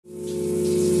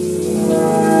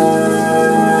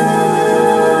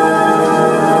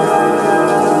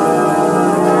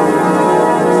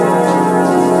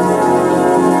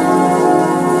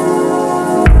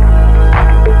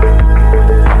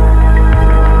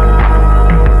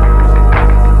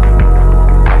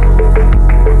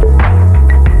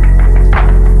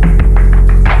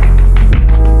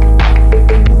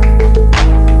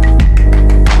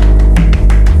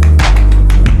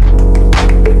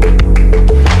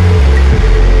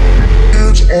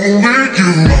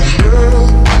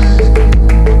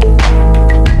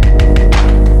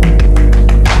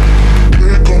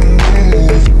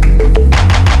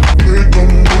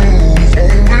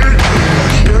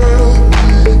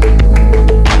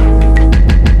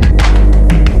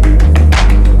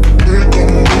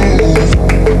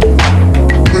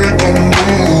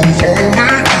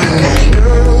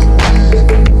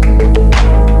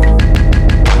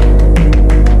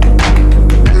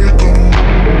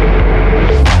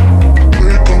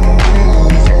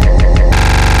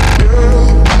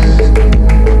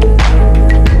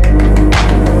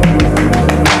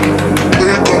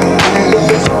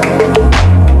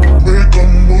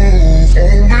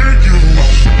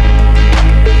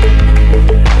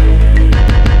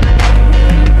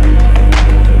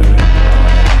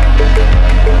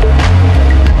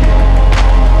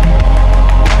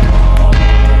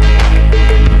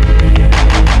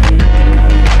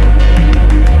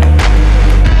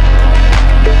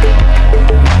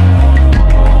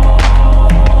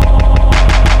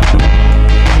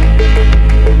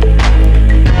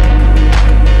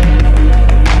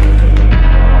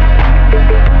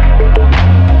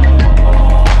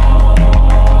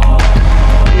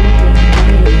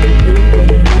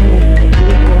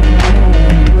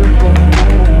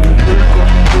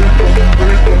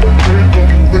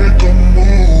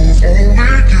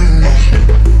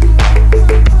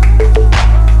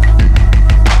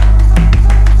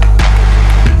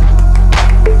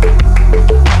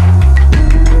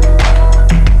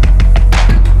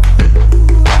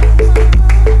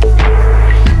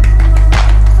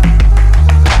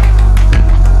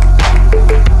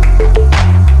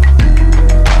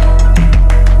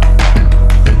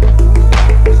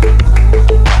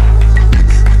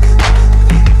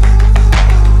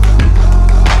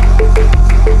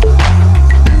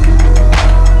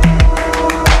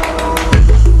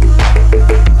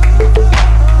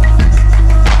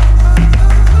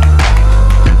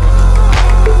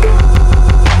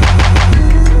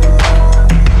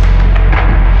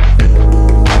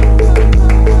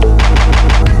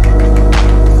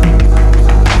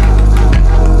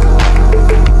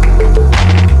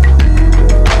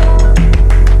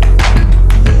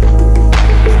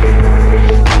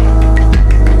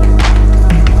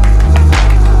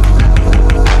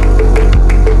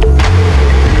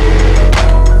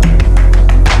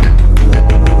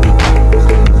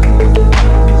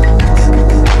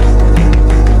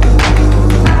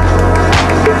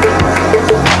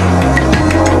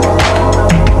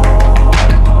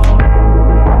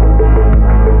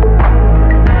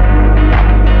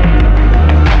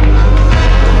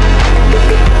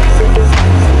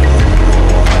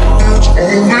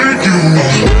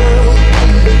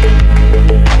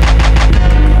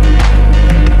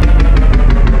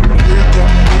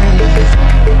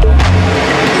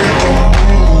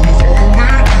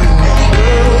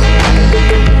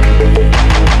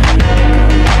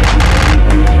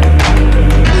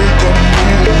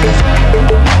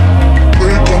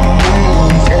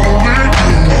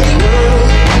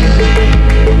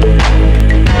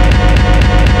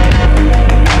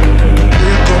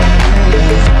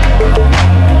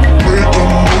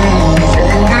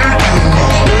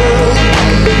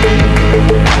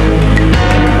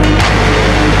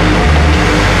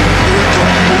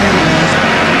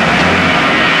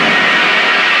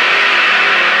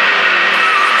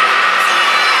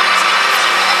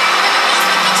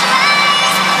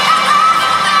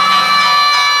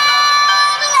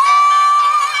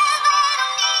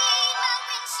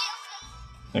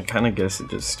I kind of guess it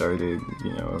just started,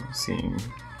 you know, seeing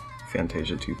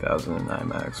Fantasia 2000 in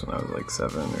IMAX when I was like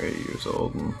 7 or 8 years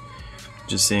old, and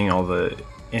just seeing all the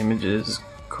images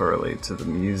correlate to the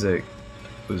music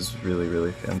was really,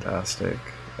 really fantastic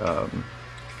for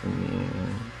me.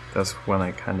 And that's when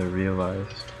I kind of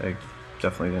realized, I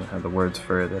definitely didn't have the words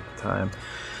for it at the time,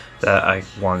 that I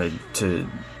wanted to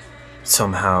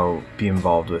somehow be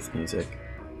involved with music.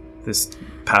 This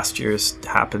past year's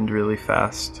happened really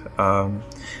fast. I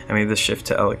made the shift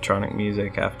to electronic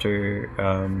music after,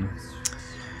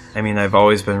 I mean, I've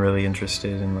always been really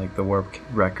interested in like the Warp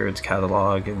Records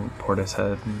catalog and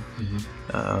Portishead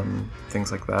and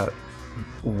things like that.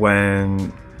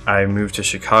 When I moved to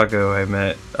Chicago, I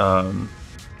met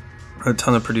a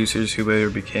ton of producers who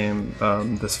later became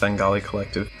the Svengali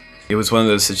Collective. It was one of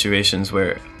those situations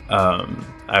where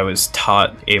I was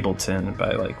taught Ableton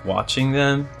by like watching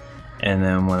them, and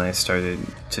then when I started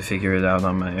to figure it out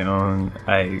on my own,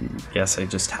 I guess I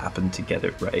just happened to get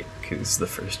it right, because the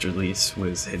first release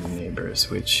was Hidden Neighbors,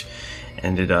 which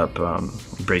ended up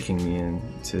breaking me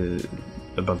into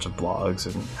a bunch of blogs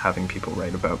and having people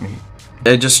write about me.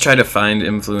 I just try to find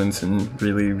influence in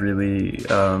really, really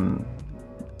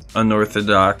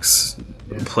unorthodox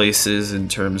places in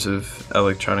terms of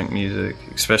electronic music,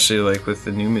 especially like with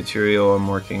the new material I'm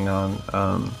working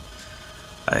on.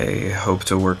 I hope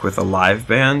to work with a live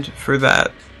band for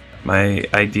that. My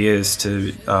idea is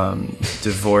to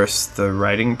divorce the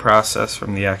writing process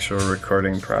from the actual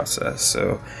recording process.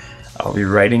 So I'll be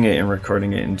writing it and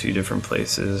recording it in 2 different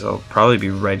places. I'll probably be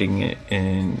writing it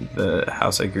in the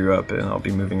house I grew up in. I'll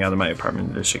be moving out of my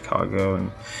apartment to Chicago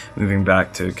and moving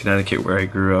back to Connecticut where I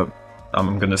grew up.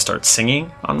 I'm going to start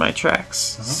singing on my tracks.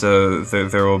 So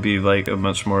there will be like a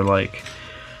much more like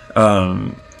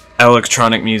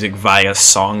electronic music via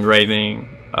songwriting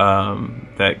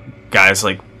that guys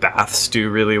like Baths do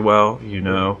really well, you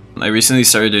know. I recently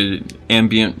started an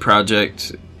ambient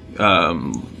project,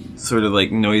 sort of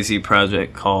like noisy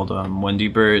project called Wendy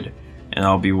Bird, and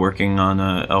I'll be working on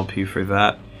a LP for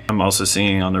that. I'm also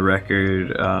singing on a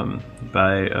record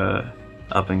by a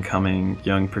up-and-coming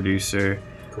young producer.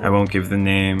 Cool. I won't give the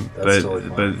name, but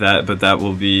that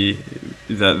will be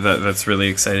that's really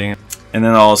exciting. And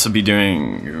then I'll also be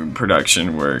doing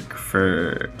production work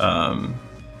for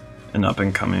an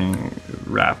up-and-coming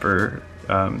rapper,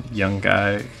 young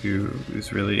guy who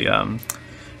is really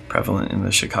prevalent in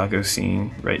the Chicago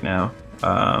scene right now.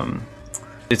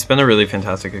 It's been a really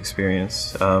fantastic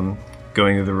experience,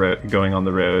 going on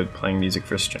the road, playing music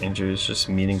for strangers, just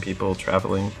meeting people,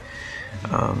 traveling.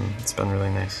 It's been really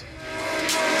nice.